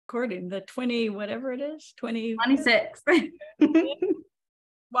recording, the 20, whatever it is, 26.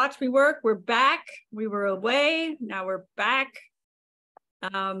 Watch Me Work. We're back. We were away. Now we're back.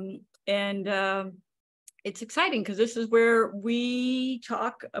 It's exciting because this is where we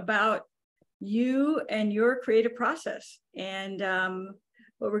talk about you and your creative process. And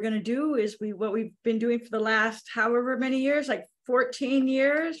what we're going to do is what we've been doing for the last however many years, like 14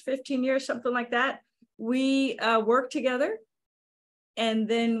 years, 15 years, something like that. We work together and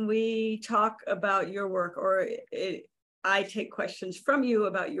then we talk about your work, or I take questions from you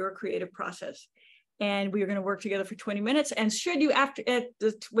about your creative process. And we are going to work together for 20 minutes. And should you,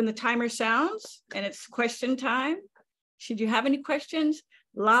 when the timer sounds and it's question time, should you have any questions,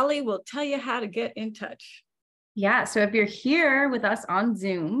 Lolly will tell you how to get in touch. Yeah, so if you're here with us on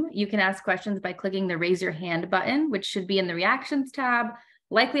Zoom, you can ask questions by clicking the raise your hand button, which should be in the reactions tab,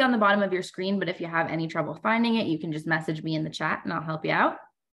 likely on the bottom of your screen. But if you have any trouble finding it, you can just message me in the chat and I'll help you out.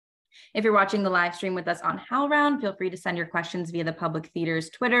 If you're watching the live stream with us on HowlRound, feel free to send your questions via the Public Theater's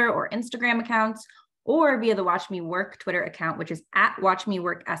Twitter or Instagram accounts, or via the Watch Me Work Twitter account, which is at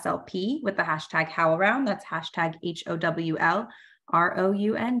WatchMeWorkSLP with the hashtag HowlRound. That's hashtag HowlRound.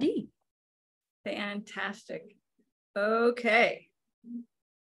 Fantastic. Okay.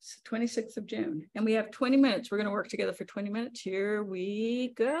 It's the 26th of June, and we have 20 minutes. We're going to work together for 20 minutes. Here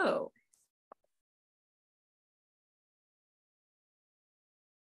we go.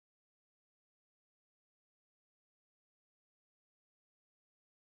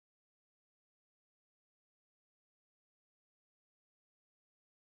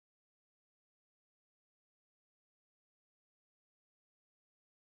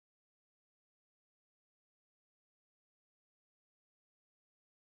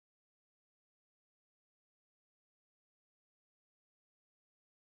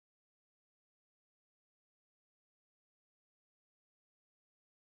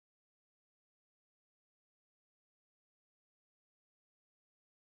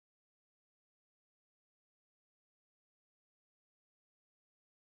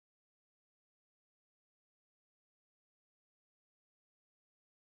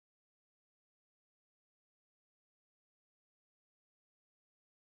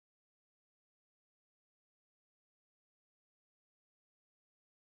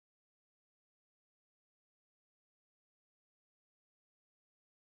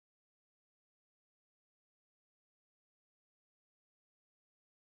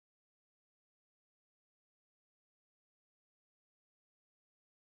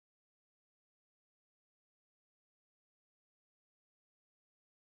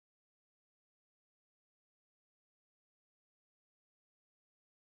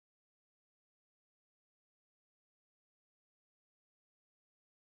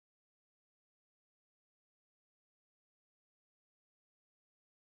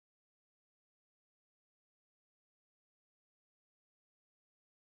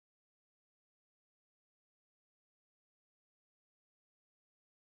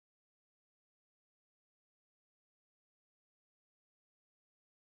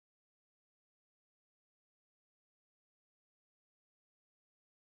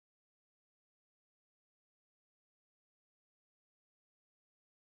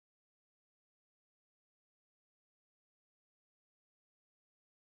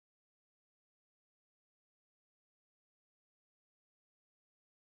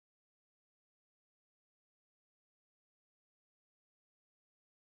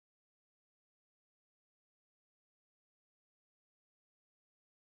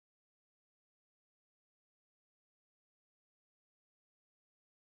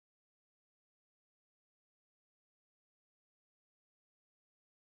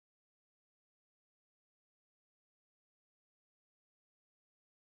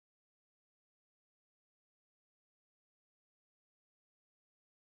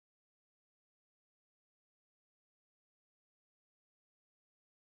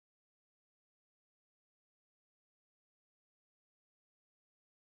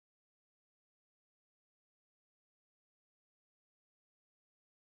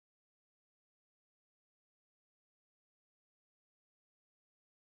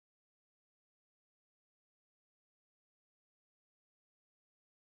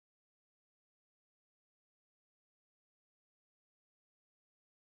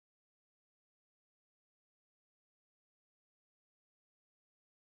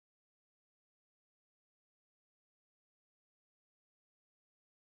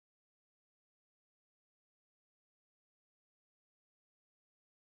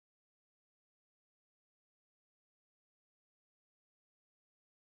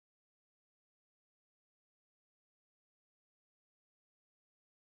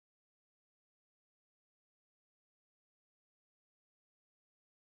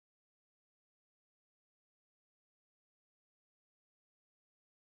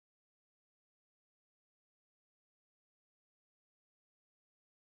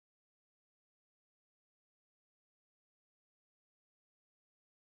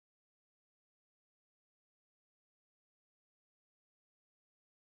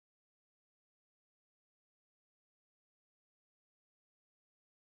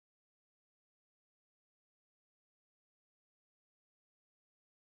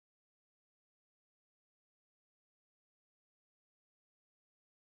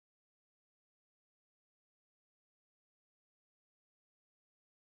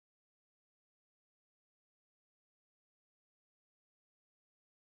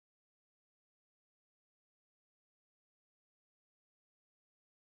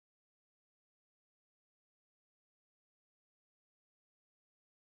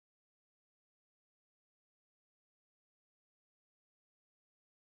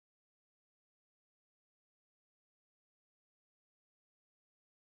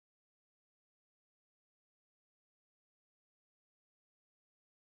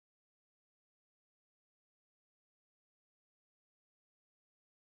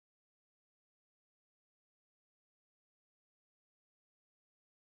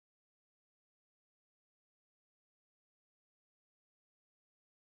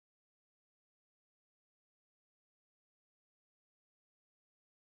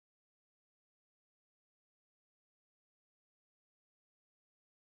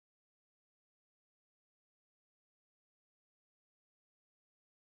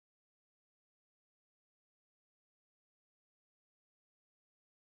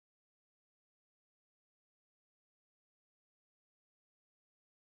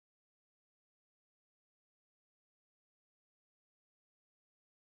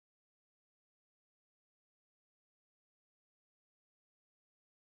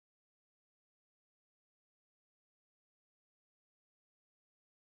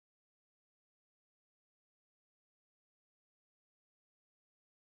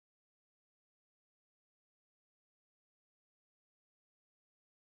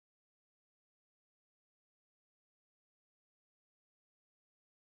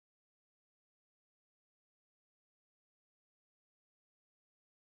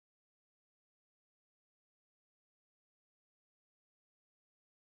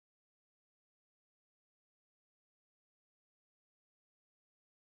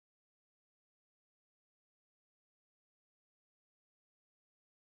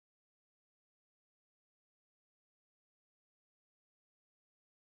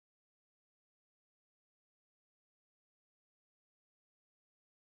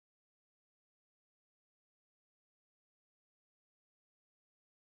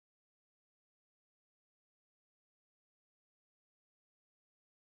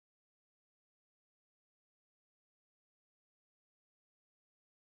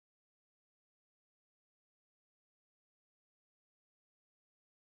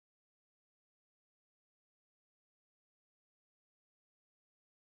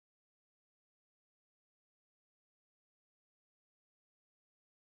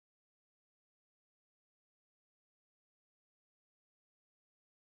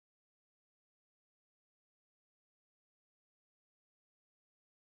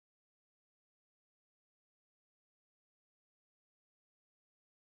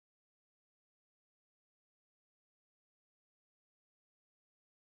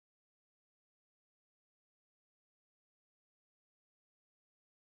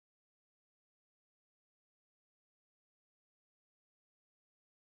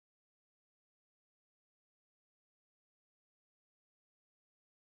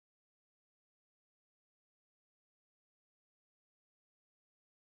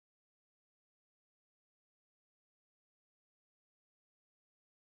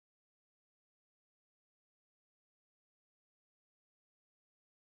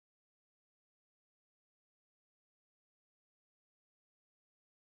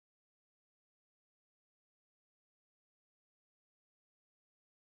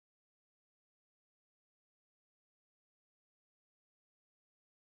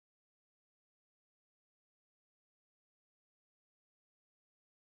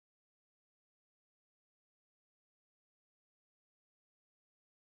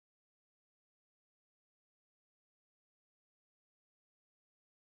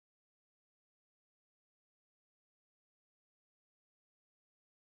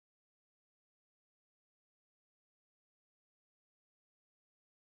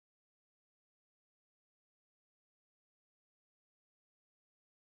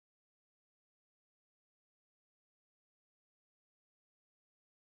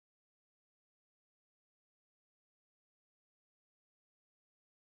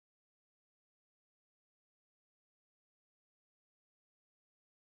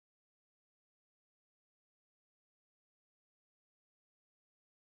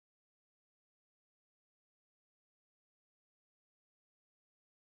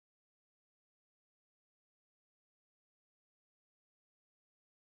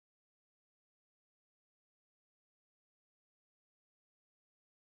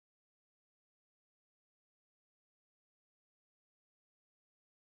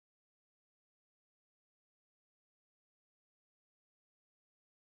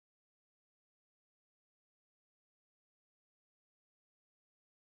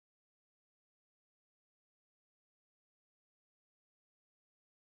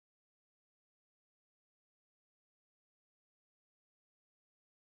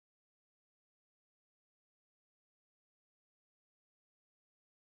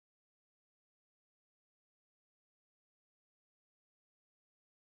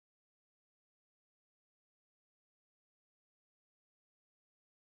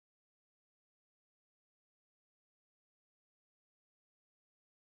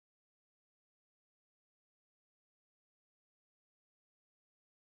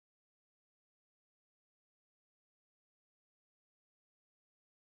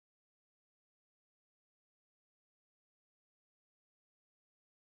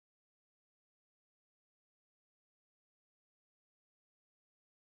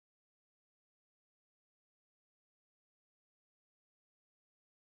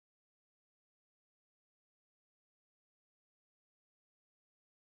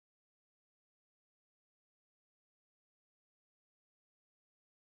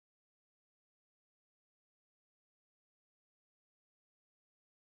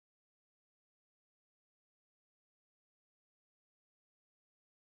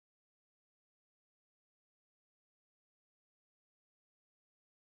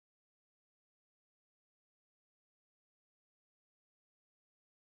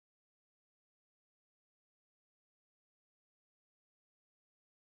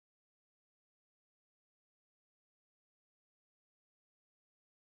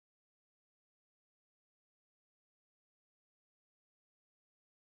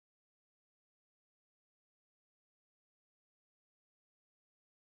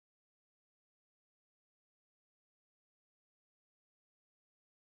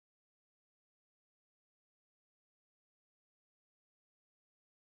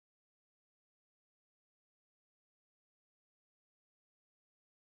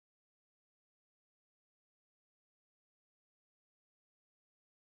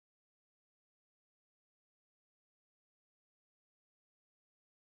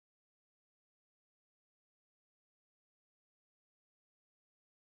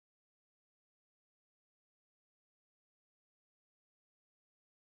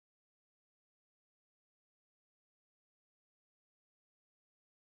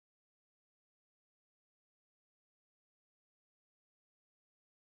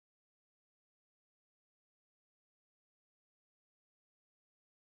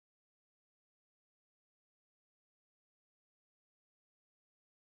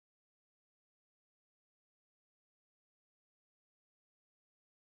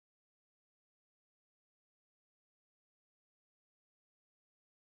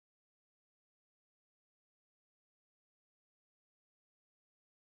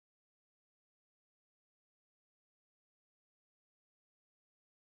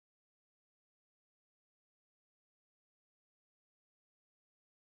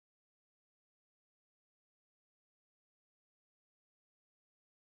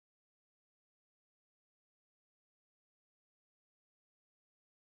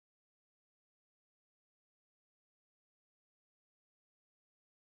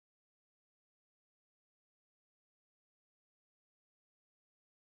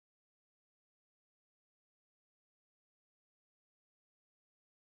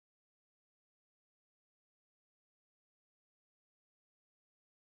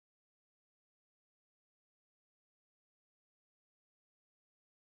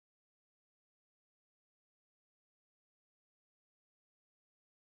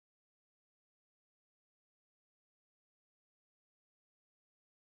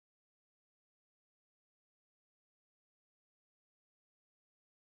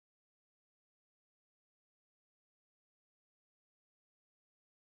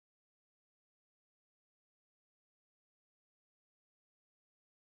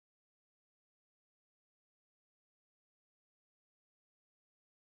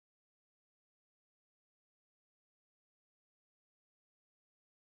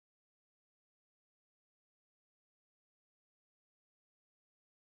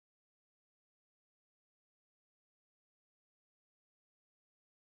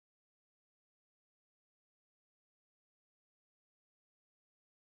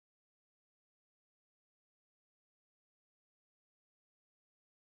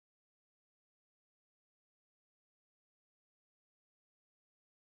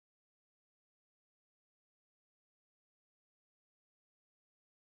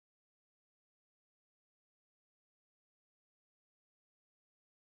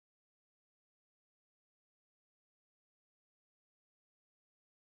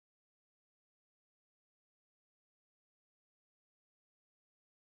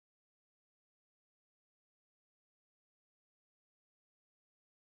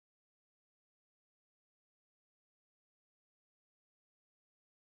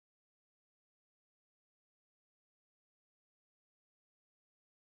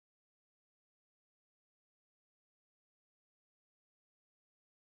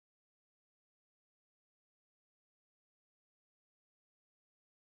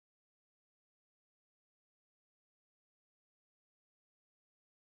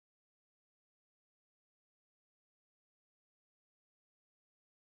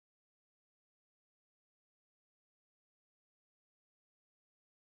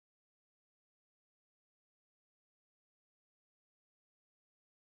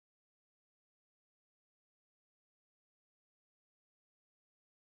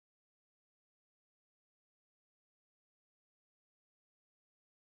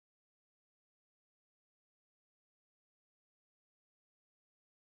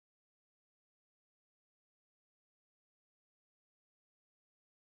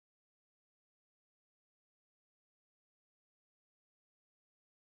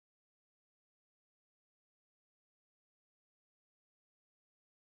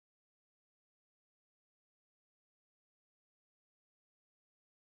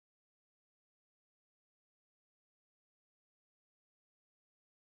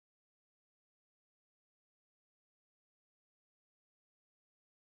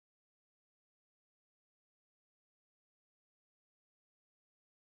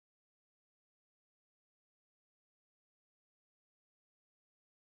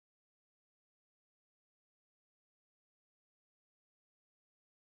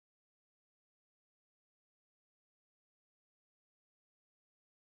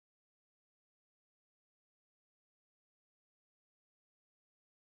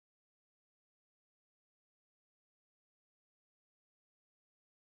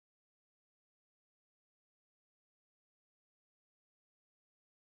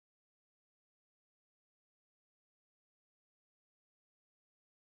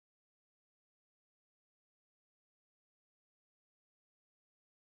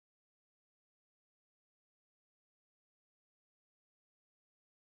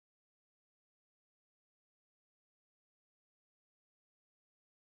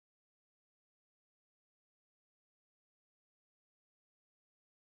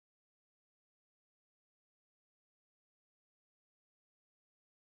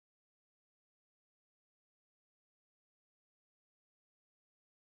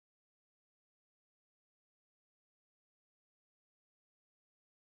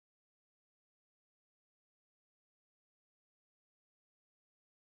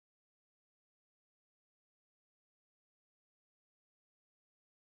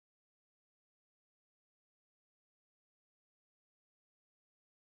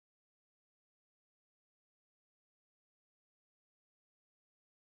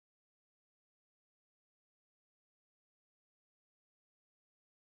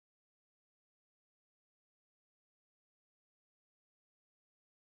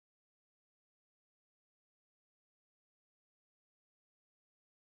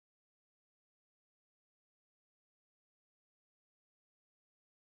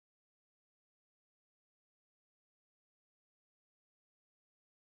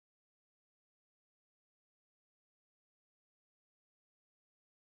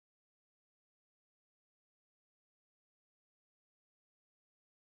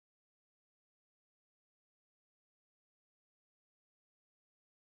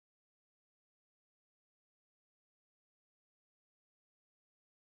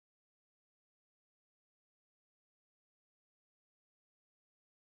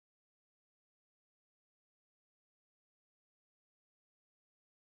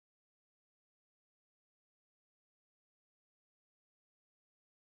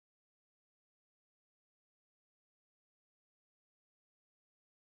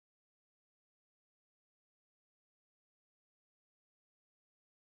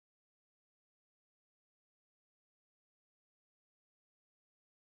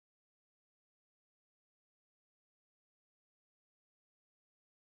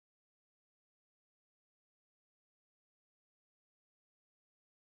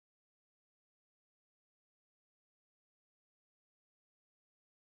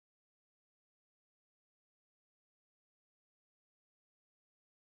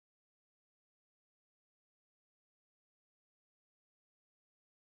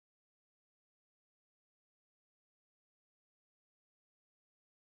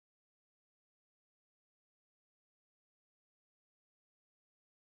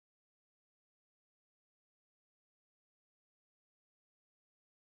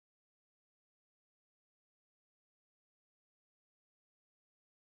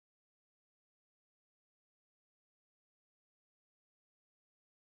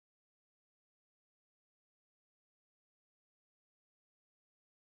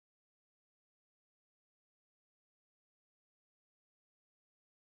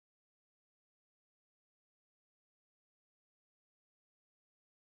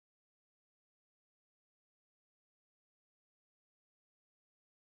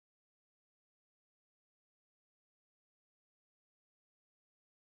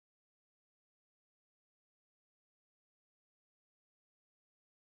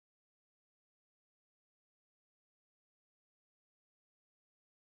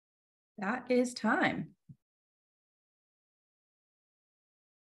 That is time.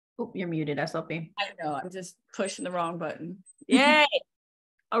 Oh, you're muted, SLP. I know, I'm just pushing the wrong button. Yay!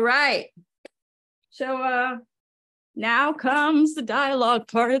 All right. So now comes the dialogue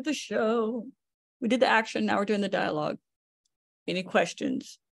part of the show. We did the action, now we're doing the dialogue. Any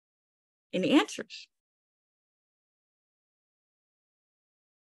questions? Any answers?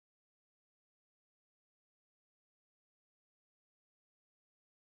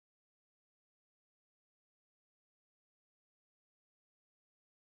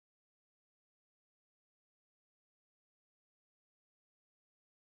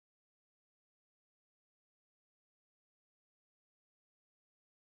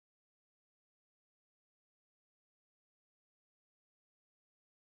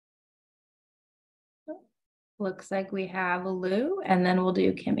 Looks like we have Lou, and then we'll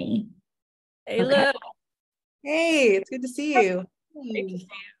do Kimmy. Hey, Okay. Lou. Hey, it's good to see you. Great to see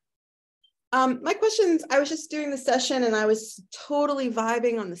My questions, I was just doing the session and I was totally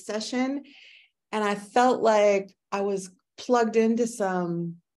vibing on the session. And I felt like I was plugged into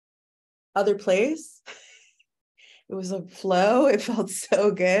some other place. It was a flow. It felt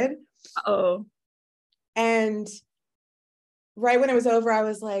so good. Oh, And right when it was over, I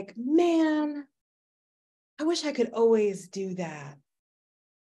was like, man, I wish I could always do that.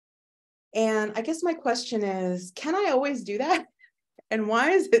 And I guess my question is, can I always do that? And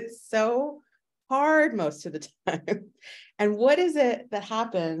why is it so hard most of the time? And what is it that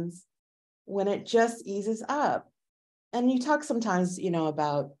happens when it just eases up? And you talk sometimes,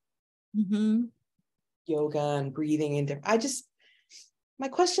 about yoga and breathing and my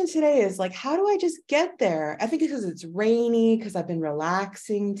question today is like, how do I just get there? I think because it's rainy, because I've been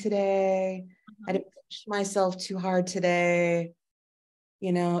relaxing today. I didn't push myself too hard today.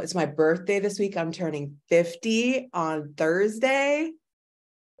 It's my birthday this week. I'm turning 50 on Thursday.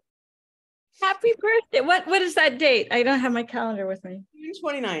 happy birthday. What is that date? I don't have my calendar with me. June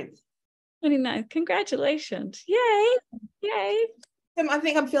 29th. 29th. Congratulations. Yay. Yay. I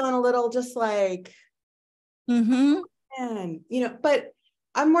think I'm feeling a little just like, and but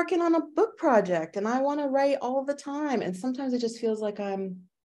I'm working on a book project and I want to write all the time. And sometimes it just feels like I'm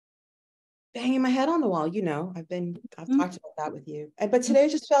banging my head on the wall. I've talked about that with you. But today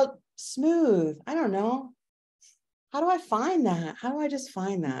just felt smooth. I don't know. How do I find that? How do I just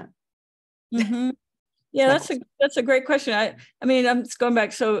find that? Yeah, that's a great question. I mean, I'm just going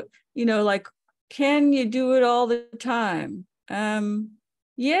back. So, like, can you do it all the time?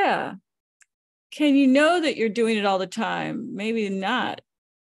 Yeah. Can you know that you're doing it all the time? Maybe not.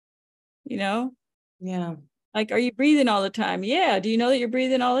 Yeah. Like, are you breathing all the time? Yeah. Do you know that you're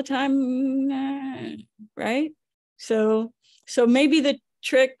breathing all the time? Nah. Right. So maybe the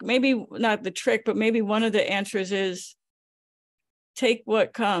trick, maybe not the trick, but maybe one of the answers is take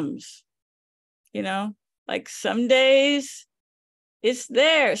what comes, like some days it's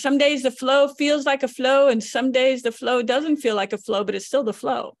there. Some days the flow feels like a flow and some days the flow doesn't feel like a flow, but it's still the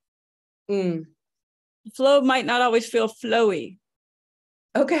flow. The flow might not always feel flowy.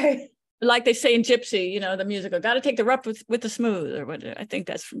 Okay. Like they say in Gypsy, the musical, got to take the rough with the smooth, or what? I think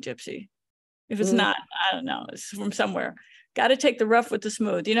that's from Gypsy. If it's not, I don't know, it's from somewhere. Got to take the rough with the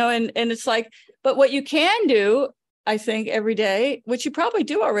smooth, and it's like, but what you can do, I think, every day, which you probably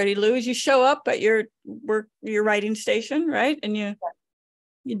do already, Lou, is you show up at your writing station, right? And you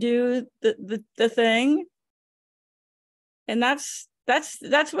do the thing. And that's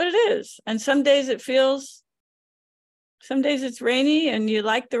what it is. And some days it's rainy and you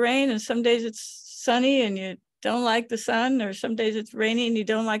like the rain, and some days it's sunny and you don't like the sun, or some days it's rainy and you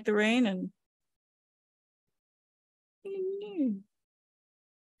don't like the rain. And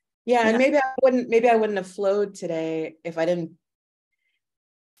yeah, and maybe I wouldn't have flowed today if I didn't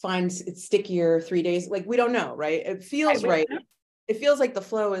find it stickier 3 days. Like, we don't know, right? It feels right. It feels like the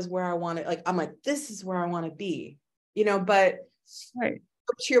flow is where I want it. Like, I'm like, this is where I want to be, but right.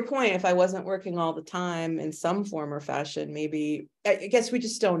 To your point, if I wasn't working all the time in some form or fashion, maybe, I guess we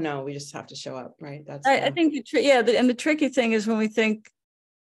just don't know. We just have to show up, right? I think and the tricky thing is when we think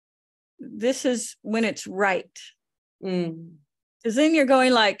this is when it's right. Because then you're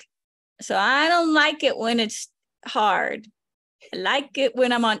going like, so I don't like it when it's hard. I like it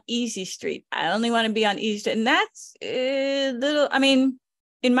when I'm on easy street. I only want to be on easy street. And that's little, I mean,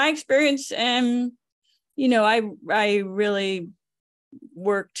 in my experience, I really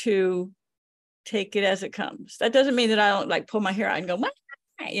work to take it as it comes. That doesn't mean that I don't like pull my hair out and go,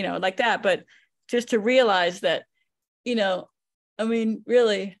 like that, but just to realize that, I mean,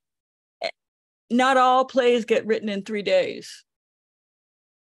 really, not all plays get written in 3 days.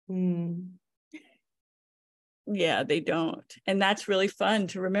 Yeah, they don't. And that's really fun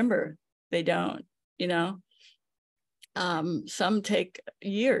to remember. They don't, you know. Some take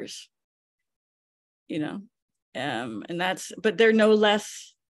years, you know, and but they're no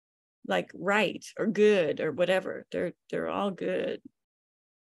less like right or good or whatever. They're all good.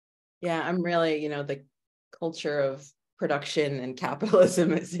 Yeah, I'm really, the culture of production and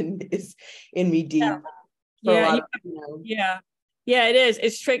capitalism is in me deep. Yeah, yeah, it is.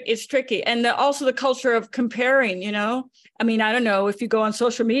 It's tricky, and also the culture of comparing. You know, I mean, I don't know if you go on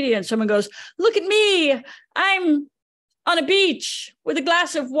social media and someone goes, "Look at me, I'm on a beach with a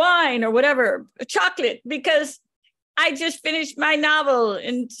glass of wine or whatever, a chocolate, because I just finished my novel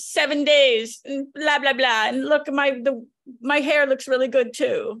in 7 days, and blah blah blah. And look, my hair looks really good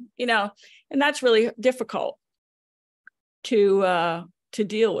too, you know." And that's really difficult to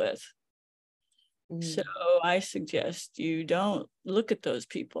deal with. So I suggest you don't look at those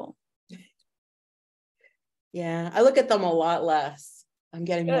people. Yeah, I look at them a lot less. I'm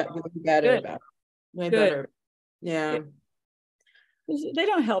getting way better about it. Way better. Yeah. They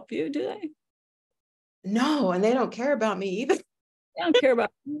don't help you, do they? No, and they don't care about me either. They don't care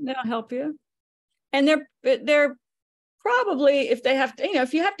about you. They don't help you. And they're probably, if they have to,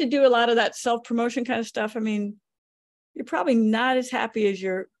 if you have to do a lot of that self-promotion kind of stuff, I mean, you're probably not as happy as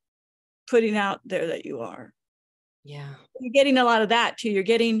you're putting out there that you are. Yeah. You're getting a lot of that too. You're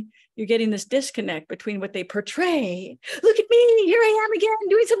getting this disconnect between what they portray. Look at me, here I am again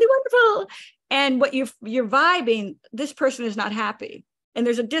doing something wonderful. And what you're vibing, this person is not happy. And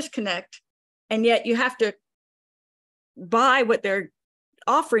there's a disconnect. And yet you have to buy what they're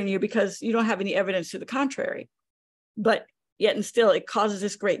offering you because you don't have any evidence to the contrary. But yet and still it causes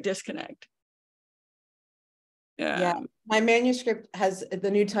this great disconnect. Yeah. My manuscript has the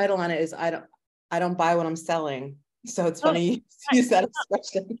new title on it is I don't buy what I'm selling. So it's funny you use that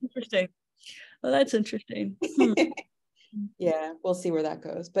expression. Interesting. Well, that's interesting. Yeah, we'll see where that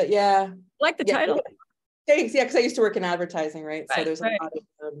goes. But yeah. I like the title. Thanks. Yeah, because I used to work in advertising, right? So there's a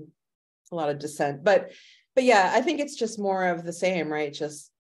lot of dissent. But yeah, I think it's just more of the same, right? Just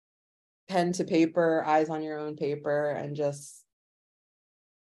pen to paper, eyes on your own paper, and just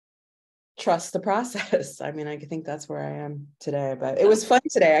trust the process. I mean, I think that's where I am today, but it was fun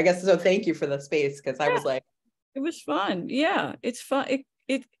today, I guess. So thank you for the space, because I was like, it was fun. Yeah, it's fun.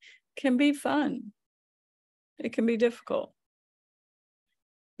 It can be fun. It can be difficult.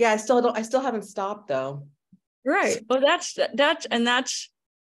 Yeah, I still haven't stopped though. Right. Well, that's the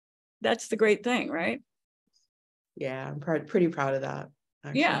great thing, right? Yeah, I'm pretty proud of that,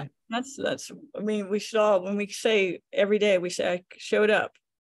 actually. Yeah, that's I mean, we should all, when we say every day, we say I showed up.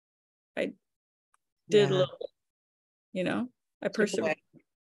 I did a little bit, I persevered.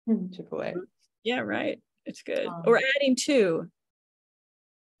 Chip away. Yeah, right. It's good. Or adding to,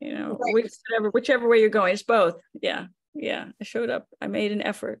 whichever way you're going. It's both. Yeah. Yeah. I showed up. I made an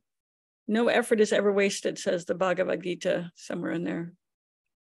effort. No effort is ever wasted, says the Bhagavad Gita somewhere in there.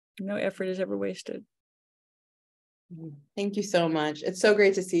 No effort is ever wasted. Thank you so much. It's so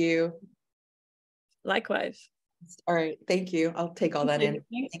great to see you. Likewise. All right. Thank you. I'll take all that in.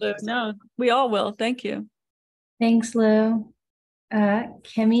 Thanks, Lou. No, we all will. Thank you. Thanks, Lou.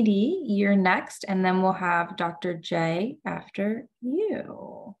 Kimmy D, you're next, and then we'll have Dr. J after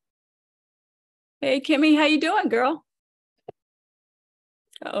you. Hey, Kimmy, how you doing, girl?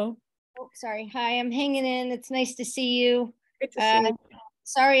 Uh-oh. Oh, sorry. Hi, I'm hanging in. It's nice to see you. Good to see you.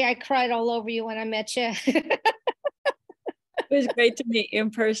 Sorry, I cried all over you when I met you. It was great to meet you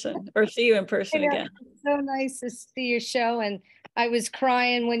in person, or see you in person again. So nice to see your show. And I was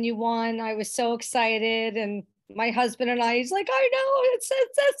crying when you won. I was so excited. And my husband and I, he's like, I know, it's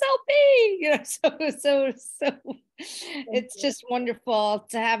SLP. So it's just wonderful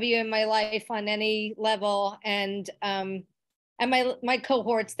to have you in my life on any level, and my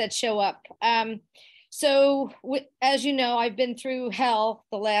cohorts that show up. So as you know, I've been through hell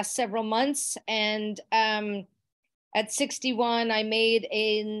the last several months, and at 61, I made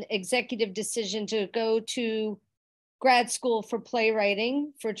an executive decision to go to grad school for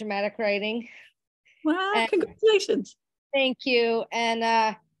playwriting, for dramatic writing. Wow, congratulations. Thank you. And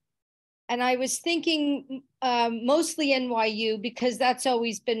I was thinking mostly NYU, because that's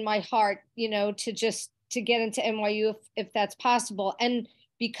always been my heart, to get into NYU if that's possible. And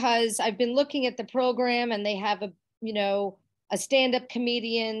because I've been looking at the program, and they have a stand-up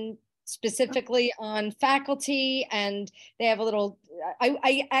comedian specifically on faculty, and they have a little,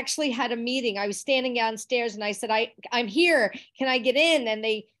 I actually had a meeting. I was standing downstairs and I said, I'm here, can I get in? And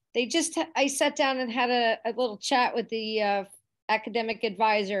I sat down and had a little chat with the academic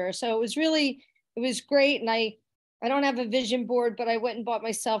advisor. So it was great. And I don't have a vision board, but I went and bought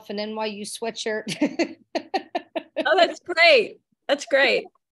myself an NYU sweatshirt. Oh, that's great. That's great.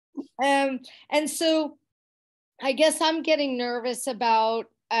 And so I guess I'm getting nervous about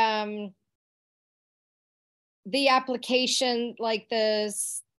the application, like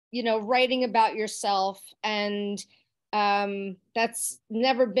writing about yourself. And that's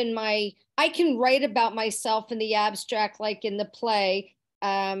never been I can write about myself in the abstract, like in the play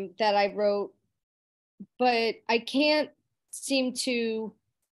that I wrote, but I can't seem to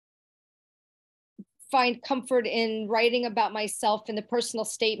find comfort in writing about myself in the personal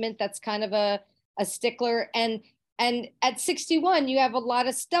statement. That's kind of a stickler. And at 61, you have a lot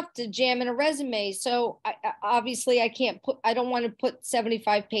of stuff to jam in a resume. So obviously I don't want to put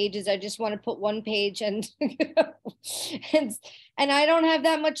 75 pages. I just want to put 1 page and I don't have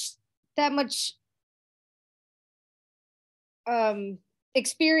that much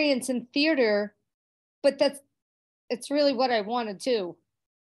experience in theater, but it's really what I want to do.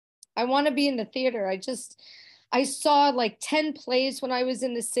 I want to be in the theater. I saw like 10 plays when I was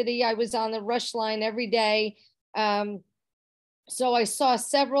in the city. I was on the rush line every day. So I saw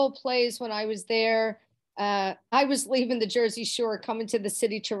several plays when I was there. I was leaving the Jersey Shore, coming to the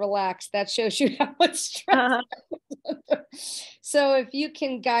city to relax. That shows you how much stress. So if you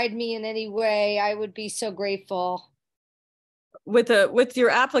can guide me in any way, I would be so grateful. With your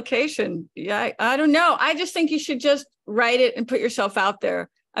application, yeah, I don't know. I just think you should just write it and put yourself out there.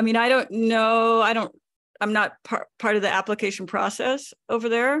 I mean, I don't know. I'm not part of the application process over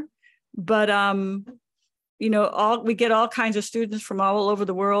there, but we get all kinds of students from all over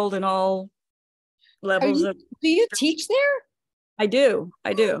the world and all levels of. Do you teach there? I do.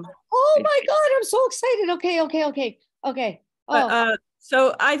 Oh my God, I'm so excited. Okay. Oh.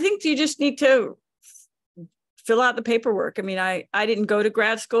 So I think you just need to fill out the paperwork. I mean, I didn't go to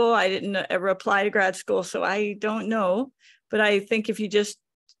grad school. I didn't ever apply to grad school, so I don't know. But I think if you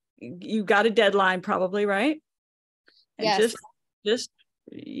got a deadline probably, right? And yes. just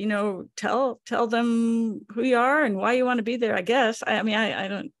tell them who you are and why you want to be there, I guess. I mean, I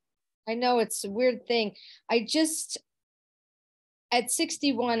don't. I know it's a weird thing. At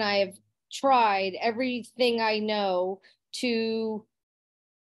 61, I have tried everything I know to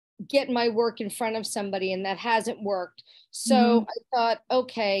get my work in front of somebody, and that hasn't worked. So I thought,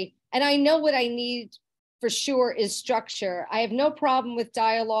 okay, and I know what I need for sure is structure. I have no problem with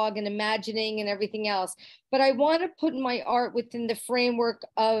dialogue and imagining and everything else, but I want to put my art within the framework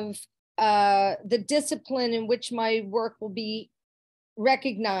of the discipline in which my work will be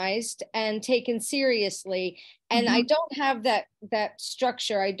recognized and taken seriously. And I don't have that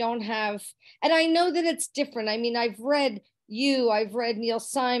structure. I don't have, and I know that it's different. I mean, I've read Neil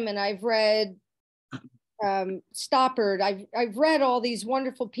Simon, I've read Stoppard, I've read all these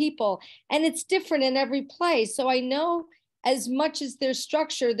wonderful people, and it's different in every play. So I know as much as there's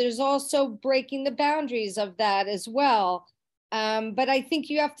structure, there's also breaking the boundaries of that as well. But I think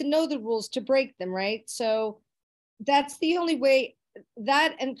you have to know the rules to break them, right? So that's the only way,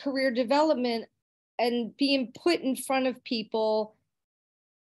 that and career development and being put in front of people.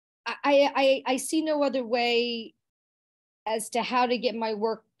 I see no other way as to how to get my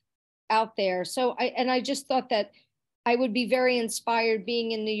work out there. So I just thought that I would be very inspired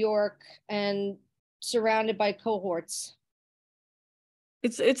being in New York and surrounded by cohorts.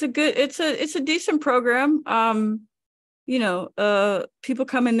 It's a decent program. People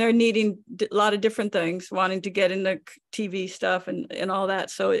come in there needing a lot of different things, wanting to get into TV stuff and all that.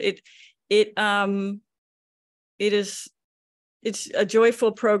 So it's a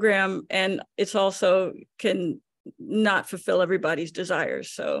joyful program, and it's also can not fulfill everybody's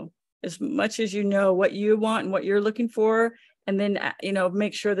desires. So as much as you know what you want and what you're looking for, and then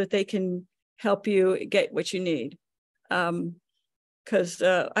make sure that they can help you get what you need. Because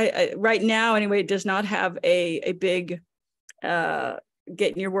I right now anyway, it does not have a big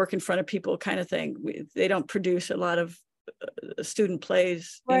getting your work in front of people kind of thing. They don't produce a lot of student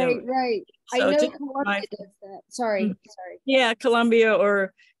plays. Right. So I know Columbia does that. Sorry. Yeah, Columbia,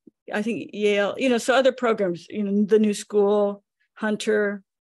 or I think Yale. So other programs. The New School, Hunter.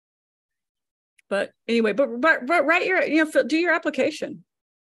 But anyway, but write do your application,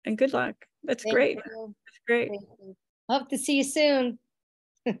 and good luck. That's great. That's great. Hope to see you soon.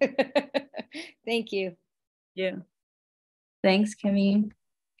 Thank you. Yeah. Thanks, Kimmy.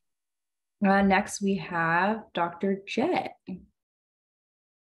 Next, we have Dr. J.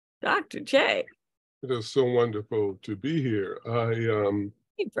 Dr. J. It is so wonderful to be here.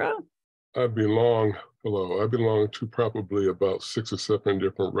 Hey, bro. I belong to probably about 6 or 7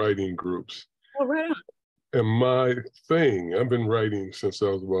 different writing groups. Oh, right on. And my thing, I've been writing since I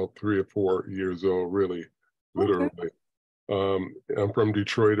was about 3 or 4 years old, really, literally. Okay. I'm from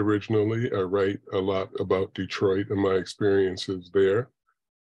Detroit originally. I write a lot about Detroit and my experiences there.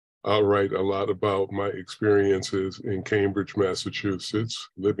 I'll write a lot about my experiences in Cambridge, Massachusetts,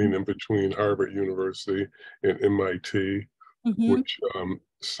 living in between Harvard University and MIT, which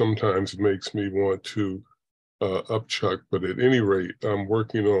sometimes makes me want to upchuck. But at any rate, I'm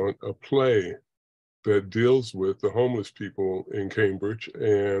working on a play that deals with the homeless people in Cambridge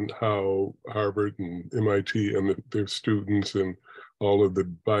and how Harvard and MIT and their students and all of the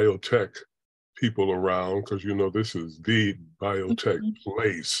biotech people around, because you know this is the biotech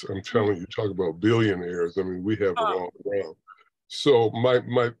place. I'm telling you, talk about billionaires. I mean, we have them all around. So my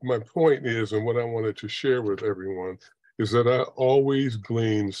point is, and what I wanted to share with everyone is that I always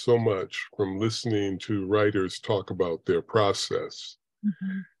glean so much from listening to writers talk about their process.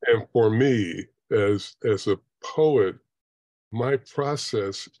 And for me, as a poet, my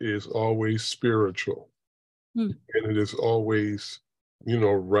process is always spiritual. And it is always, you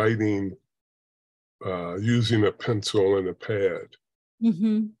know, writing using a pencil and a pad.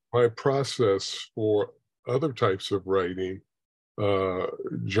 My process for other types of writing,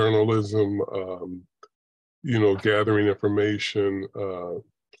 journalism, you know, gathering information,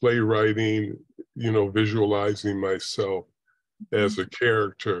 playwriting, you know, visualizing myself as a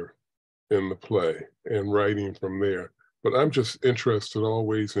character in the play and writing from there. But I'm just interested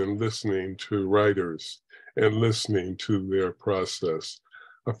always in listening to writers and listening to their process.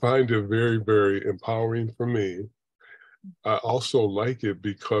 I find it very, very empowering for me. I also like it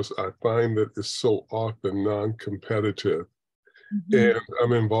because I find that it's so often non-competitive. And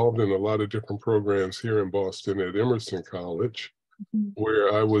I'm involved in a lot of different programs here in Boston at Emerson College,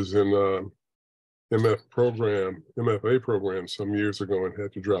 where I was in MFA program some years ago and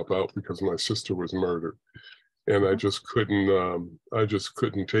had to drop out because my sister was murdered. And I just couldn't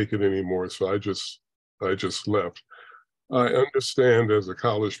take it anymore. So I just left. I understand as a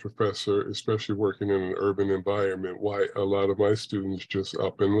college professor, especially working in an urban environment, why a lot of my students just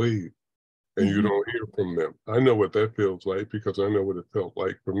up and leave and you don't hear from them. I know what that feels like because I know what it felt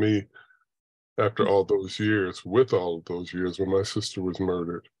like for me after all those years, with all of those years when my sister was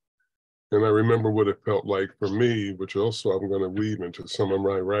murdered. And I remember what it felt like for me, which also I'm going to weave into some of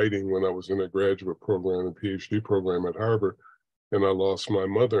my writing when I was in a graduate program, a PhD program at Harvard, and I lost my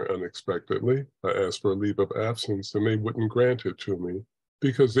mother unexpectedly. I asked for a leave of absence and they wouldn't grant it to me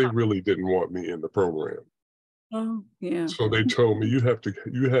because they really didn't want me in the program. Oh, yeah. So they told me, you have to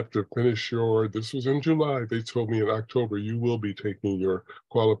finish this was in July. They told me in October, you will be taking your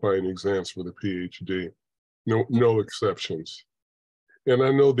qualifying exams for the PhD. No exceptions. And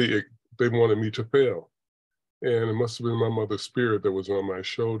I know they wanted me to fail. And it must have been my mother's spirit that was on my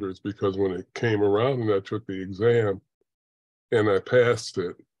shoulders because when it came around and I took the exam, and I passed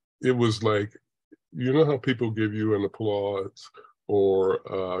it, it was like, you know how people give you an applause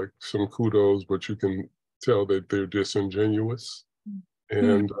or some kudos, but you can tell that they're disingenuous.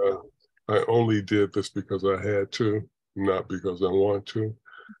 And I only did this because I had to, not because I want to.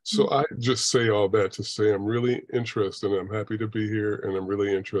 So I just say all that to say I'm really interested and I'm happy to be here and I'm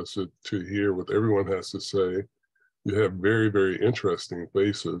really interested to hear what everyone has to say. You have very, very interesting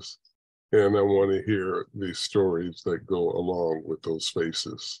faces. And I want to hear the stories that go along with those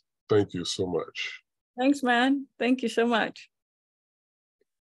faces. Thank you so much. Thanks, man. Thank you so much.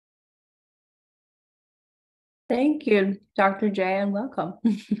 Thank you, Dr. J, and welcome.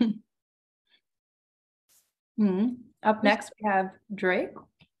 Up next, we have Drake.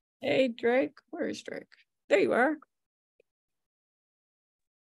 Hey, Drake. Where is Drake? There you are.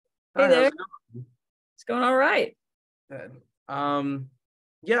 Hey there. It's going all right. Good.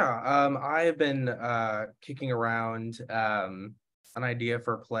 I've been kicking around an idea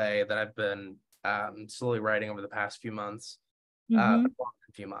for a play that I've been slowly writing over the past few months. But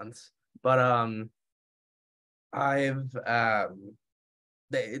I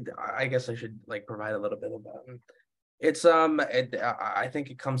guess I should like provide a little bit of I think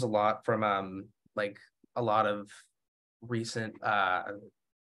it comes a lot from like a lot of recent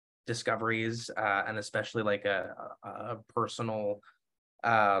discoveries and especially like a personal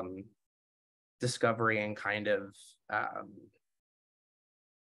discovery and kind of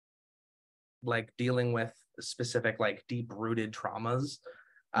like dealing with specific like deep-rooted traumas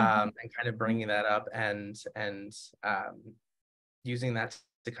and kind of bringing that up and using that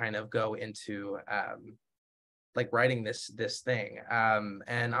to kind of go into like writing this thing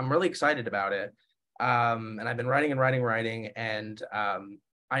and I'm really excited about it and I've been writing and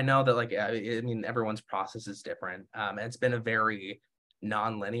I know that like I mean everyone's process is different and it's been a very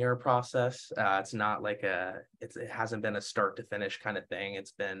non-linear process. It's not like it hasn't been a start to finish kind of thing.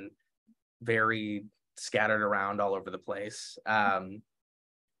 It's been very scattered around all over the place.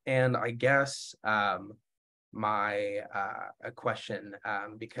 And I guess a question,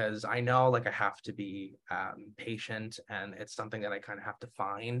 because I know like I have to be patient, and it's something that I kind of have to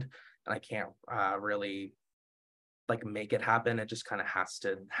find, and I can't really like make it happen. It just kind of has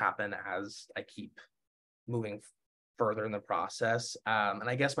to happen as I keep moving further in the process. And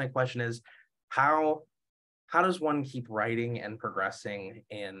I guess my question is, how does one keep writing and progressing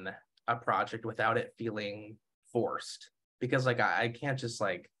in a project without it feeling forced? Because like I can't just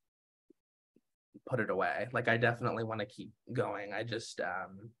like put it away. Like I definitely want to keep going. I just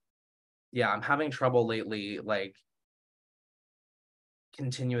I'm having trouble lately, like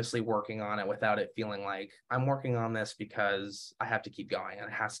continuously working on it without it feeling like I'm working on this because I have to keep going and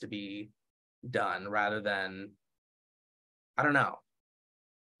it has to be done, rather than, I don't know.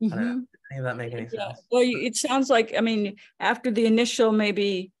 I don't know. Does any of that make any sense? Well, it sounds like, I mean, after the initial,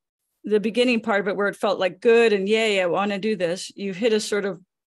 maybe the beginning part of it where it felt like good and yay, I want to do this, you've hit a sort of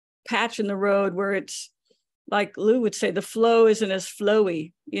patch in the road where it's like Lou would say, the flow isn't as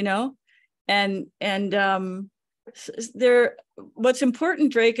flowy, you know? And there, what's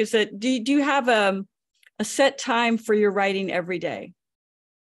important, Drake, is that do you have a set time for your writing every day?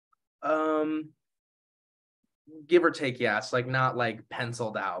 Give or take, yes. Like not like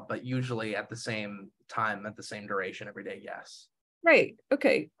penciled out, but usually at the same time, at the same duration every day, yes. Great.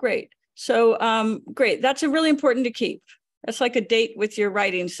 Okay, great. So great. That's a really important to keep. That's like a date with your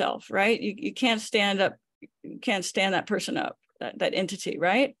writing self, right? You can't stand up, you can't stand that person up, that entity,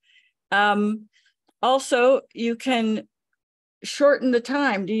 right? Also, you can shorten the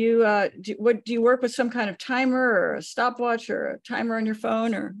time. Do you work with some kind of timer or a stopwatch or a timer on your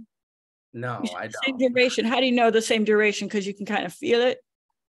phone, or? No, I don't. Same duration. How do you know the same duration? Because you can kind of feel it.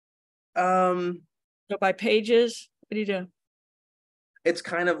 So by pages, what do you do? It's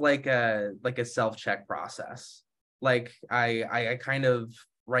kind of like a self-check process. Like I kind of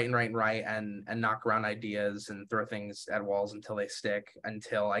write and knock around ideas and throw things at walls until they stick,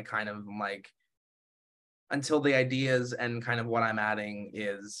 until I kind of like, until the ideas and kind of what I'm adding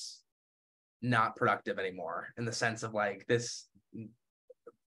is not productive anymore, in the sense of like this.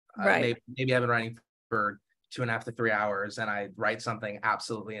 Right. Maybe I've been writing for 2.5 to 3 hours and I write something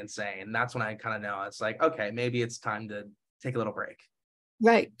absolutely insane. That's when I kind of know it's like, okay, maybe it's time to take a little break.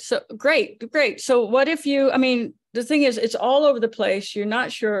 Right. So great. So what if I mean, the thing is, it's all over the place. You're not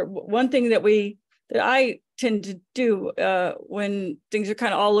sure. One thing that I tend to do when things are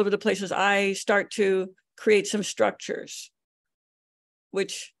kind of all over the place is I start to create some structures,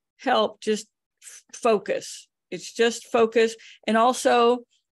 which help just focus. It's just focus. And also,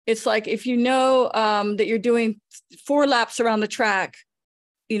 it's like, if you know that you're doing 4 laps around the track,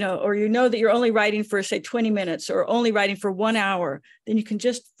 you know, or you know that you're only writing for, say, 20 minutes or only writing for 1 hour, then you can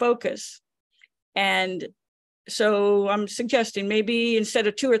just focus. And so I'm suggesting maybe instead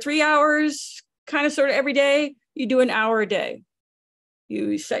of 2 or 3 hours, kind of sort of every day, you do an hour a day.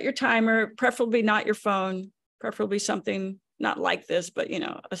 You set your timer, preferably not your phone, preferably something not like this, but, you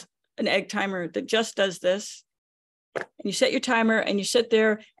know, an egg timer that just does this. And you set your timer and you sit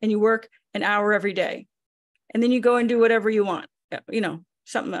there and you work an hour every day. And then you go and do whatever you want, you know,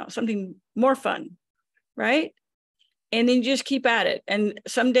 something else, something more fun, right? And then you just keep at it. And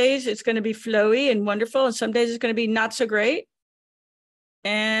some days it's going to be flowy and wonderful. And some days it's going to be not so great.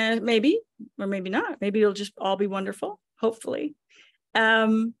 And maybe, or maybe not. Maybe it'll just all be wonderful, hopefully.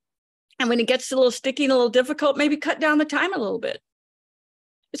 And when it gets a little sticky and a little difficult, maybe cut down the time a little bit.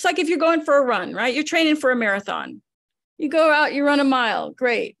 It's like if you're going for a run, right? You're training for a marathon. You go out, you run a mile,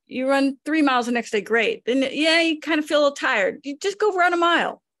 great. You run 3 miles the next day, great. Then, yeah, you kind of feel a little tired. You just go run a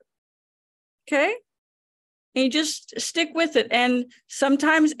mile, okay? And you just stick with it. And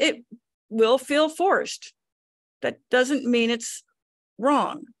sometimes it will feel forced. That doesn't mean it's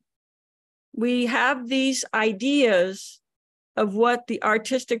wrong. We have these ideas of what the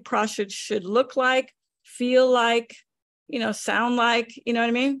artistic process should look like, feel like, you know, sound like, you know what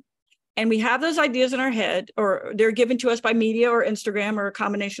I mean? And we have those ideas in our head, or they're given to us by media or Instagram or a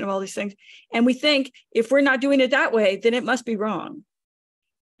combination of all these things. And we think if we're not doing it that way, then it must be wrong.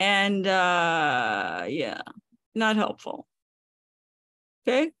 And yeah, not helpful.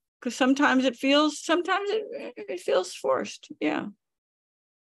 Okay. Because sometimes it feels forced. Yeah.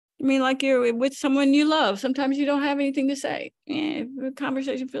 I mean, like you're with someone you love. Sometimes you don't have anything to say. The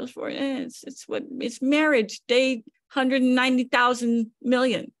conversation feels forced. It's marriage, day 190,000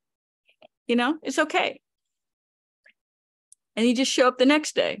 million. You know, it's okay. And you just show up the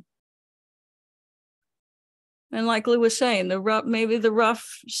next day. And like Lou was saying, maybe the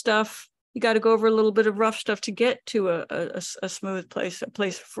rough stuff, you got to go over a little bit of rough stuff to get to a smooth place, a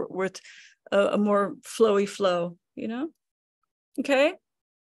place with a more flowy flow, you know? Okay.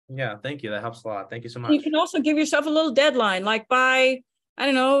 Yeah, thank you. That helps a lot. Thank you so much. You can also give yourself a little deadline, like by, I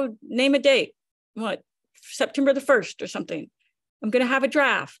don't know, name a date. What, September the 1st or something. I'm going to have a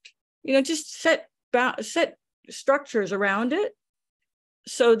draft. You know, just set structures around it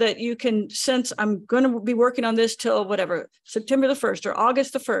so that you can sense I'm going to be working on this till whatever, September the 1st or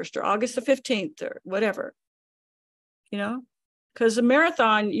August the 1st or August the 15th or whatever, you know, because a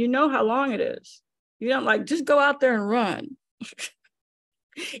marathon, you know how long it is. You don't like, just go out there and run.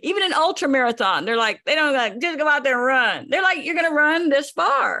 Even an ultra marathon, they're like, they don't like, just go out there and run. They're like, you're going to run this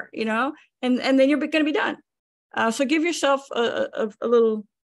far, you know, and then you're going to be done. So give yourself a little,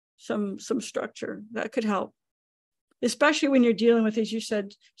 some structure that could help, especially when you're dealing with, as you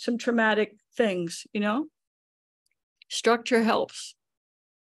said, some traumatic things, you know, structure helps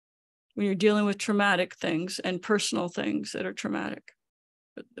when you're dealing with traumatic things and personal things that are traumatic.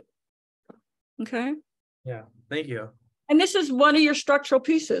 Okay. Yeah. Thank you. And this is one of your structural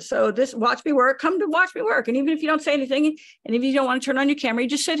pieces. So this, watch me work, come to watch me work. And even if you don't say anything, and if you don't want to turn on your camera, you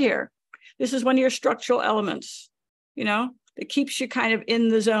just sit here. This is one of your structural elements, you know, that keeps you kind of in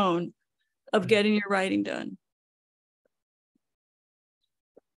the zone of getting your writing done.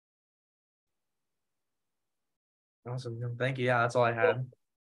 Awesome. Thank you. Yeah, that's all I had.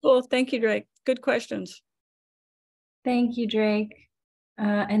 Cool. Thank you, Drake. Good questions. Thank you, Drake.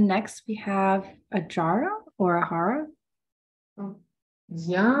 And next we have Ajara or Ahara.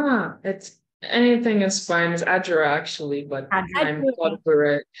 Yeah, it's anything is fine. It's Adjura actually, but I'm called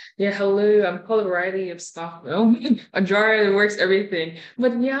for yeah, hello, I'm called a variety of stuff. No, Adjara works everything.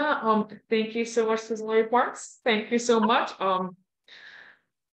 But yeah, thank you so much, Suzan-Lori Parks. Thank you so much.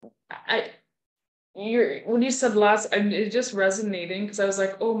 When you said last, it's just resonating because I was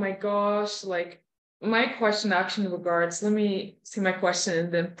like, oh my gosh, like my question actually regards, let me see my question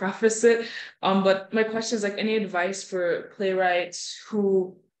and then preface it. But my question is like, any advice for playwrights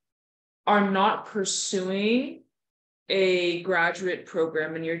who are not pursuing a graduate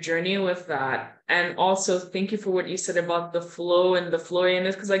program and your journey with that? And also thank you for what you said about the flow and the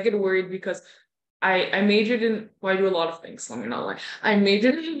flowiness, because I get worried because I majored in, well, I do a lot of things, let me not lie. I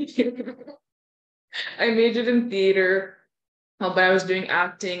majored in theater. But I was doing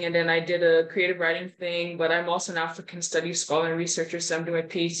acting, and then I did a creative writing thing, but I'm also an African studies scholar and researcher, so I'm doing my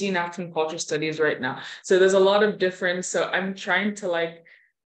PhD in African culture studies right now. So there's a lot of difference. So I'm trying to like,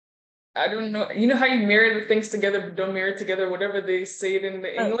 I don't know, you know how you marry the things together, but don't marry it together, whatever they say it in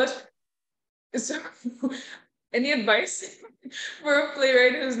the English. So any advice for a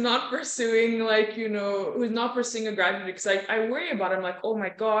playwright who's not pursuing, like, you know, who's not pursuing a graduate? Because I worry about it. I'm like, oh my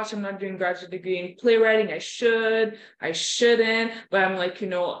gosh, I'm not doing graduate degree in playwriting. I shouldn't. But I'm like, you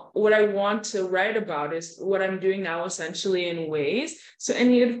know, what I want to write about is what I'm doing now, essentially, in ways. So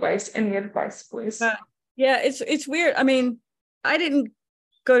any advice, please? Yeah, it's weird. I mean, I didn't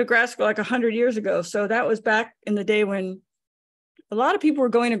go to grad school like 100 years ago. So that was back in the day when a lot of people were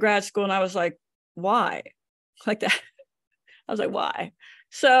going to grad school, and I was like, why? Like that. I was like, why?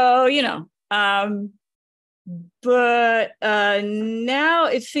 So, you know, but now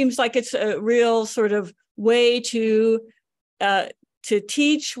it seems like it's a real sort of way to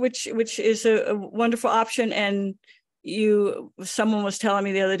teach, which is a wonderful option. And someone was telling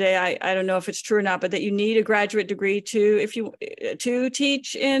me the other day, I don't know if it's true or not, but that you need a graduate degree to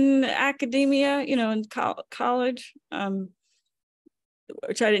teach in academia, you know, in college,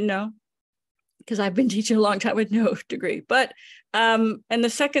 which I didn't know, because I've been teaching a long time with no degree. But and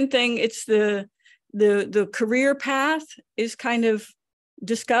the second thing, it's the career path is kind of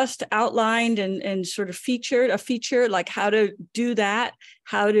discussed, outlined, and sort of featured, a feature like how to do that,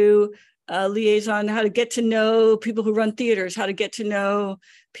 how to liaison, how to get to know people who run theaters, how to get to know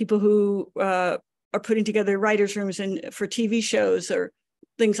people who are putting together writers' rooms for TV shows or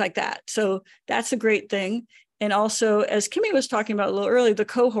things like that. So that's a great thing. And also, as Kimmy was talking about a little earlier, the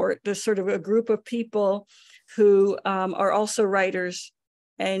cohort, there's sort of a group of people who are also writers,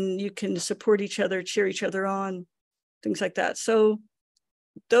 and you can support each other, cheer each other on, things like that. So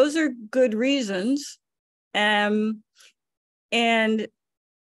those are good reasons. And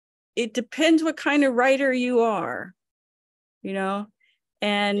it depends what kind of writer you are, you know,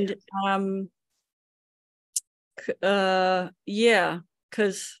 and yeah,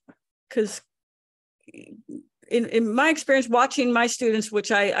 because in my experience watching my students,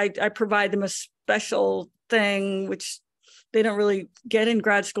 which I provide them a special thing, which they don't really get in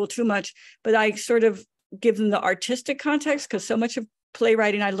grad school too much, but I sort of give them the artistic context, because so much of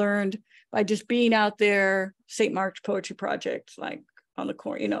playwriting I learned by just being out there, St. Mark's Poetry Project, like on the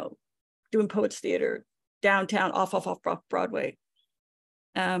corner, you know, doing Poets Theater, downtown, off Broadway.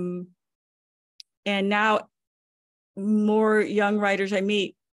 And now more young writers I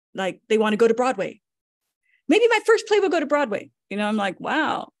meet like they want to go to Broadway. Maybe my first play will go to Broadway. You know, I'm like,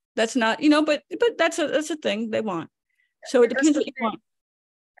 wow, that's not, you know, but that's a thing they want. So it depends what you want.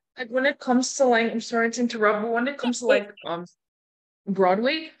 Like when it comes to like, I'm sorry to interrupt, but when it comes to like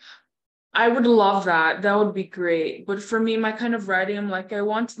Broadway, I would love that. That would be great. But for me, my kind of writing, I'm like, I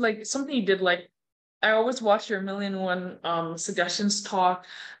want like something you did, like I always watch your 1,000,001 suggestions talk,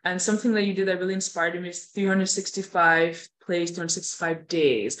 and something that you did that really inspired me is 365 plays, 365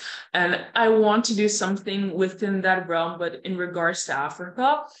 days. And I want to do something within that realm, but in regards to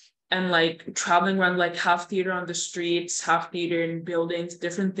Africa, and like traveling around, like half theater on the streets, half theater in buildings,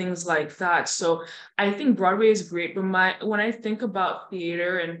 different things like that. So I think Broadway is great, but when I think about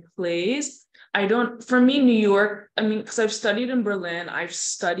theater and plays, for me, New York, I mean, because I've studied in Berlin, I've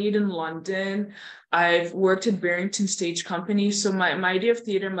studied in London, I've worked at Barrington Stage Company. So my idea of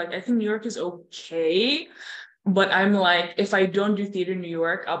theater, I'm like, I think New York is okay. But I'm like, if I don't do theater in New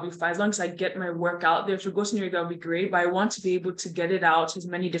York, I'll be fine. As long as I get my work out there. If it goes to New York, that'll be great. But I want to be able to get it out to as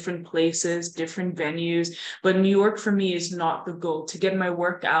many different places, different venues. But New York for me is not the goal. To get my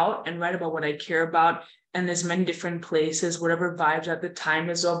work out and write about what I care about, and as many different places, whatever vibes at the time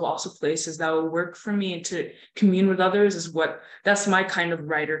as well, but also places that will work for me, and to commune with others that's my kind of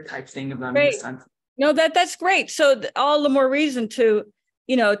writer type thing, if that makes sense. No, that's great. So all the more reason to,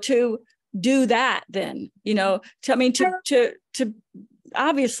 you know, to do that then, you know, to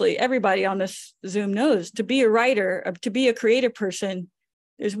obviously everybody on this Zoom knows, to be a writer, to be a creative person,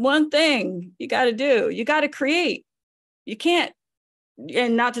 there's one thing you got to do. You got to create. You can't,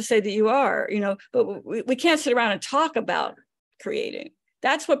 and not to say that you are, you know, but we can't sit around and talk about creating.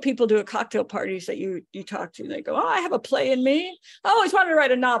 That's what people do at cocktail parties that you talk to. They go, oh, I have a play in me. I always wanted to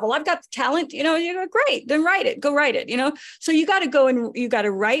write a novel. I've got the talent, you know, you go, great, then write it, go write it, you know? So you got to go and you got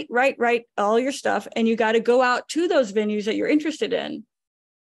to write all your stuff, and you got to go out to those venues that you're interested in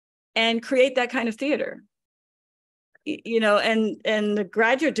and create that kind of theater. You know, and the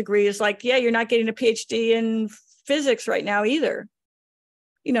graduate degree is like, yeah, you're not getting a PhD in physics right now either.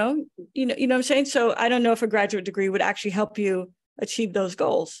 You know what I'm saying? So I don't know if a graduate degree would actually help you achieve those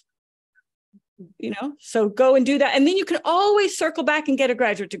goals, you know? So go and do that. And then you can always circle back and get a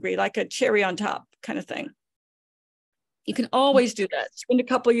graduate degree, like a cherry on top kind of thing. You can always do that. Spend a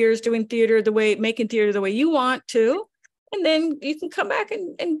couple of years doing theater making theater the way you want to. And then you can come back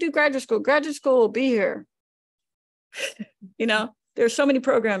and do graduate school. Graduate school will be here. You know, there's so many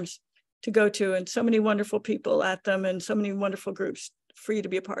programs to go to and so many wonderful people at them and so many wonderful groups for you to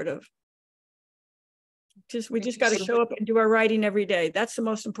be a part of. We just got to show up and do our writing every day. That's the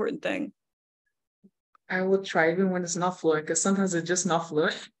most important thing. I will try even when it's not fluent, because sometimes it's just not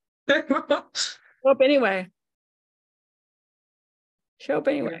fluent. Show up anyway. Show up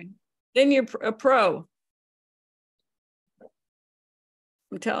anyway. Then you're a pro.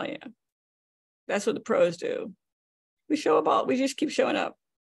 I'm telling you. That's what the pros do. We show up we just keep showing up.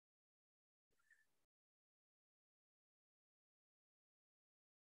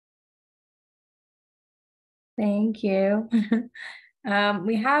 Thank you.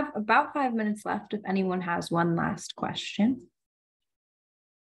 We have about 5 minutes left if anyone has one last question.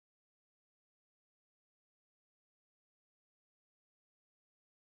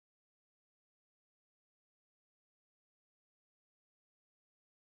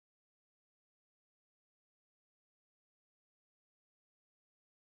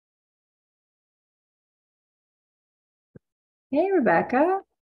 Hey, Rebecca.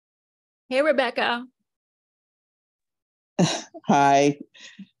 Hey, Rebecca. Hi.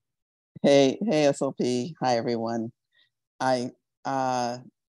 Hey, SLP. Hi, everyone. I've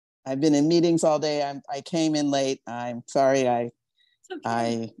been in meetings all day. I came in late. I'm sorry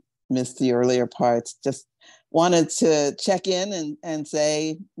I missed the earlier parts. Just wanted to check in and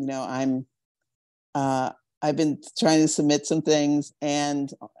say, you know, I've been trying to submit some things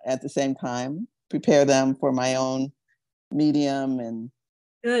and at the same time prepare them for my own Medium and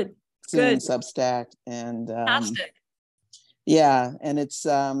Good. Substack and yeah, and it's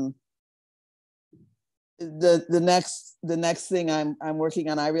the next thing I'm working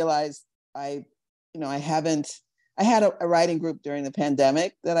on. I realized I had a writing group during the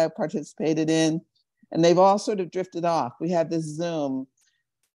pandemic that I participated in, and they've all sort of drifted off. We have this Zoom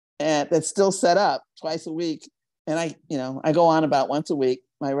that's still set up twice a week, and I go on about once a week,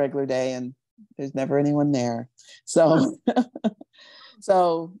 my regular day, and there's never anyone there. So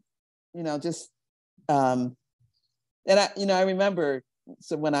and I remember,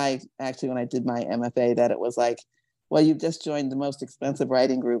 so when I did my MFA, that it was like, well, you've just joined the most expensive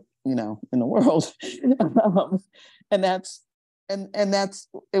writing group, in the world. And that's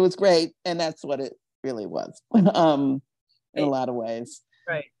it was great. And that's what it really was, in a lot of ways.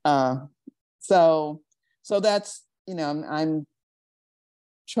 Right. So that's, I'm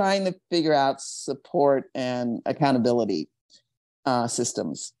trying to figure out support and accountability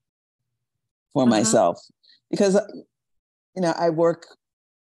systems for myself, because I work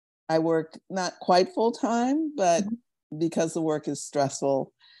not quite full time, but because the work is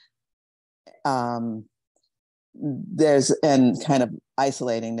stressful, there's, and kind of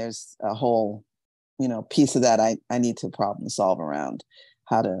isolating, there's a whole piece of that I need to problem solve around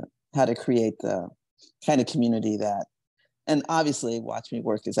how to create the kind of community that, and obviously Watch Me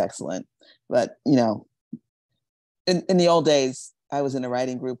Work is excellent, but in the old days I was in a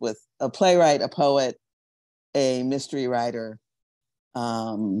writing group with a playwright, a poet, a mystery writer,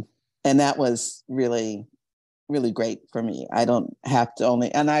 and that was really, really great for me. I don't have to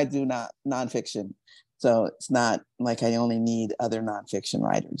only, and I do not nonfiction, so it's not like I only need other nonfiction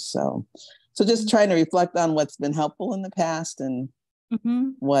writers. So just trying to reflect on what's been helpful in the past and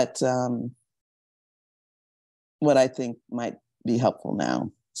what I think might be helpful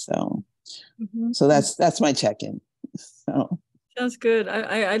now. So that's my check-in. So sounds good.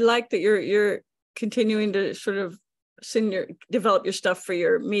 I like that you're continuing to sort of develop your stuff for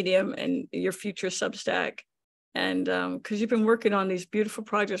your Medium and your future Substack, and because you've been working on these beautiful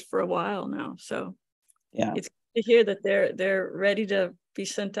projects for a while now. So yeah, it's good to hear that they're ready to be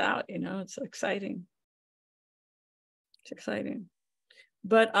sent out. It's exciting. It's exciting.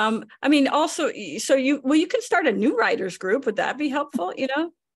 But I mean, also, so you can start a new writers group. Would that be helpful?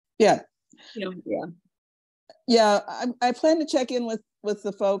 Yeah. Yeah. I plan to check in with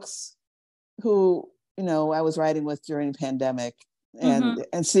the folks who I was writing with during the pandemic,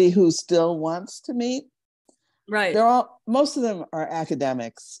 and see who still wants to meet. Right. Most of them are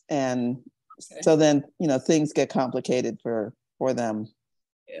academics, and so then things get complicated for them.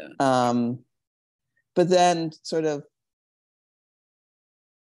 Yeah. But then sort of,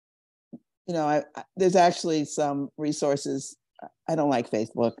 there's actually some resources. I don't like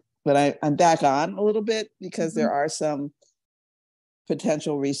Facebook, but I'm back on a little bit because there are some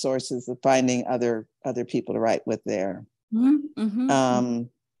potential resources of finding other people to write with there. But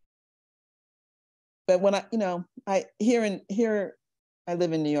when I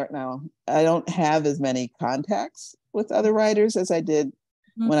live in New York now, I don't have as many contacts with other writers as I did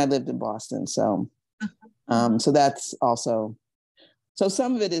when I lived in Boston. So so that's also, so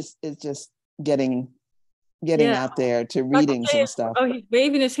some of it is just getting out there to readings and stuff. Oh, he's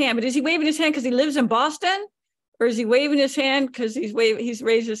waving his hand, but is he waving his hand because he lives in Boston, or is he waving his hand because he's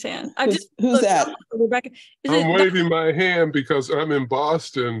raised his hand? Who's that? Rebecca, I'm waving my hand because I'm in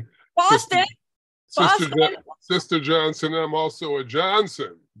Boston. Boston. Sister Johnson. I'm also a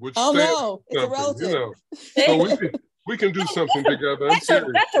Johnson, which it's a relative. So we can do something together.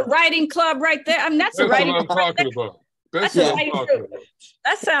 That's a writing club right there. I mean, that's a writing club. That's what I'm talking about. That's what I'm talking about.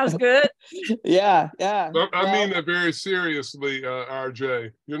 That sounds good. Yeah. I mean that very seriously,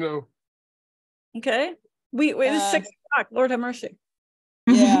 RJ. Okay. It's 6 o'clock. Lord have mercy.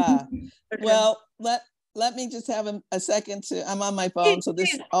 Yeah. Okay. Well, let me just have a second to. I'm on my phone, so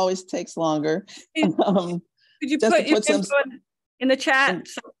this always takes longer. Could you put some in the chat?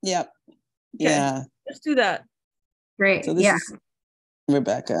 Yep. Okay. Yeah. Let's do that. Great. So this is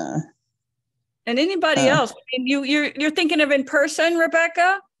Rebecca. And anybody else? I mean, you're thinking of in person,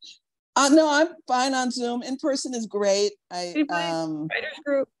 Rebecca? No, I'm fine on Zoom. In person is great. Writers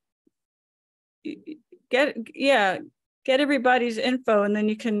group. Get everybody's info, and then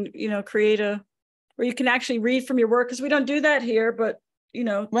you can create where you can actually read from your work, because we don't do that here, but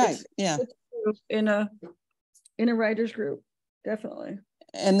right, it's in a writers group, definitely.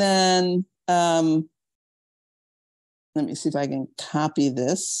 And then let me see if I can copy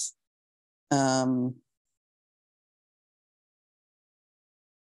this.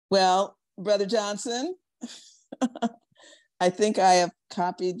 Well, Brother Johnson, I think I have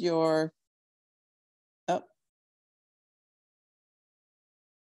copied your. Oh,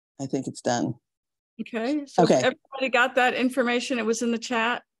 I think it's done. Okay. So everybody got that information. It was in the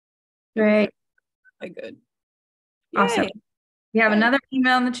chat. Great. Okay, good. Awesome. We have another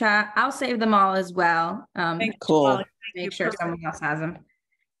email in the chat. I'll save them all as well. Cool. Make sure someone else has them.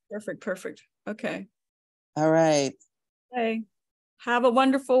 Perfect. Okay. All right. Okay. Have a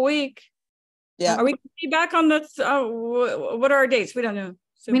wonderful week. Yeah. Are we going to be back on the, what are our dates? We don't know.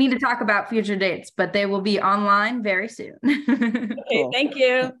 We need to talk about future dates, but they will be online very soon. Okay. Cool. Thank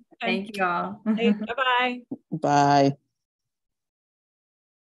you. Thank you all. Bye-bye. Bye.